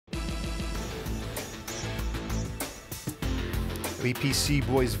EPC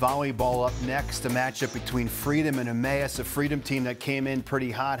boys volleyball up next. A matchup between Freedom and Emmaus, a Freedom team that came in pretty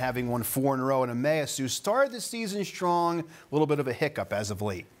hot, having won 4 in a row, and Emmaus, who started the season strong, a little bit of a hiccup as of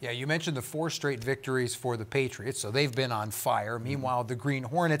late. Yeah, you mentioned the 4 straight victories for the Patriots, so they've been on fire. Meanwhile, the Green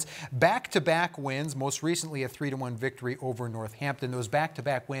Hornets, back-to-back wins, most recently a 3-1 victory over Northampton. Those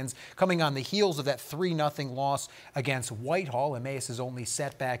back-to-back wins coming on the heels of that 3-0 loss against Whitehall, Emmaus' only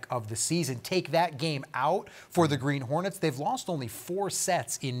setback of the season. Take that game out for the Green Hornets. They've lost only 4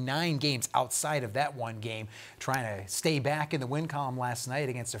 sets in 9 games outside of that one game, trying to stay back in the win column last night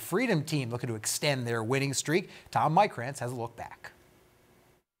against a Freedom team looking to extend their winning streak. Tom Mykrantz has a look back.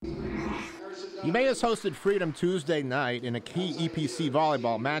 Emmaus hosted Freedom Tuesday night in a key EPC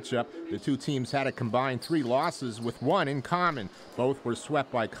volleyball matchup. The two teams had a combined 3 losses with 1 in common. Both were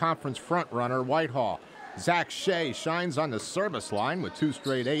swept by conference frontrunner Whitehall. Zach Shea shines on the service line with 2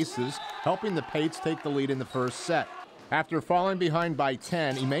 straight aces, helping the Pates take the lead in the first set. After falling behind by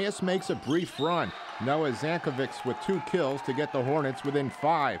 10, Emmaus makes a brief run. Noah Zankovics with 2 kills to get the Hornets within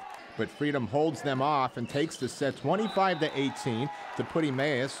 5. But Freedom holds them off and takes the set 25-18 to put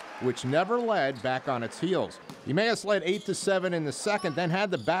Emmaus, which never led, back on its heels. Emmaus led 8-7 in the second, then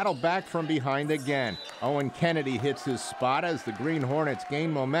had the battle back from behind again. Owen Kennedy hits his spot as the Green Hornets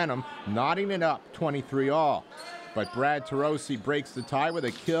gain momentum, knotting it up 23-all. But Brad Tarosi breaks the tie with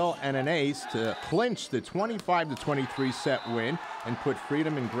a kill and an ace to clinch the 25-23 set win and put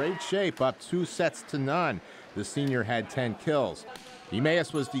Freedom in great shape, up 2-0. The senior had 10 kills.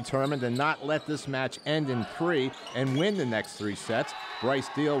 Emmaus was determined to not let this match end in 3 and win the next 3 sets. Bryce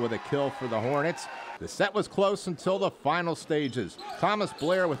Deal with a kill for the Hornets. The set was close until the final stages. Thomas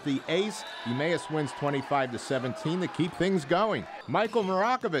Blair with the ace. Emmaus wins 25-17 to keep things going. Michael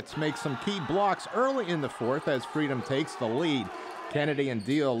Murakovitz makes some key blocks early in the 4th as Freedom takes the lead. Kennedy and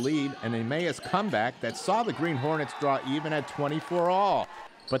Deal lead an Emmaus comeback that saw the Green Hornets draw even at 24-all.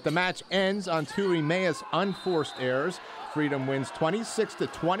 But the match ends on 2 Emmaus unforced errors. Freedom wins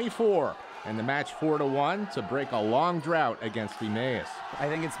 26-24. And the match 4-1 to break a long drought against Emmaus. I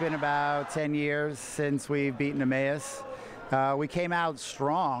think it's been about 10 years since we've beaten Emmaus. We came out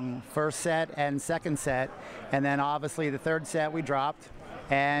strong first set and second set, and then obviously the 3rd set we dropped,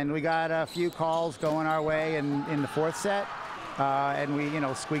 and we got a few calls going our way in the 4th set, and we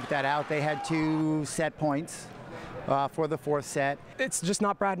squeaked that out. They had 2 set points for the 4th set. It's just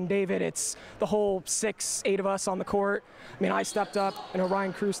not Brad and David, it's the whole 6, 8 of us on the court. I mean, I stepped up, and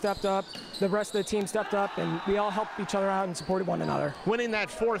Ryan Crew stepped up, the rest of the team stepped up, and we all helped each other out and supported one another. Winning that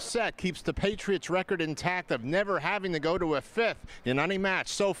 4th set keeps the Patriots' record intact of never having to go to a 5th in any match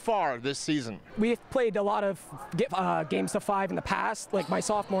so far this season. We've played a lot of games to 5 in the past. Like my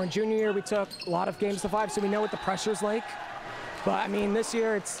sophomore and junior year, we took a lot of games to 5, so we know what the pressure's like. But I mean, this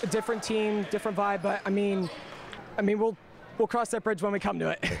year it's a different team, different vibe, but I mean, we'll cross that bridge when we come to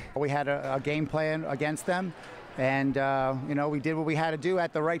it. We had a game plan against them, and we did what we had to do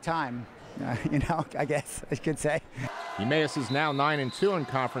at the right time. I guess I could say. Emmaus is now 9-2 in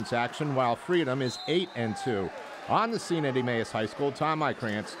conference action, while Freedom is 8-2. On the scene at Emmaus High School, Tom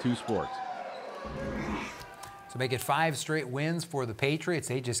Mykrantz, 2 Sports. So make it 5 straight wins for the Patriots.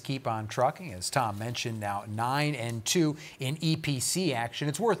 They just keep on trucking, as Tom mentioned, now 9-2 in EPC action.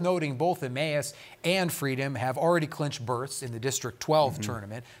 It's worth noting both Emmaus and Freedom have already clinched berths in the District 12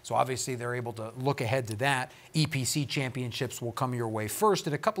 tournament. So obviously they're able to look ahead to that. EPC championships will come your way first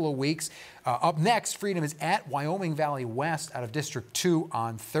in a couple of weeks. Up next, Freedom is at Wyoming Valley West out of District 2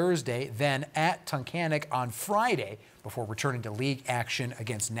 on Thursday, then at Tunkhannock on Friday, before returning to league action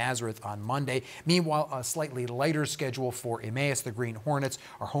against Nazareth on Monday. Meanwhile, a slightly lighter schedule for Emmaus. The Green Hornets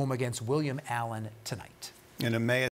are home against William Allen tonight. And Emmaus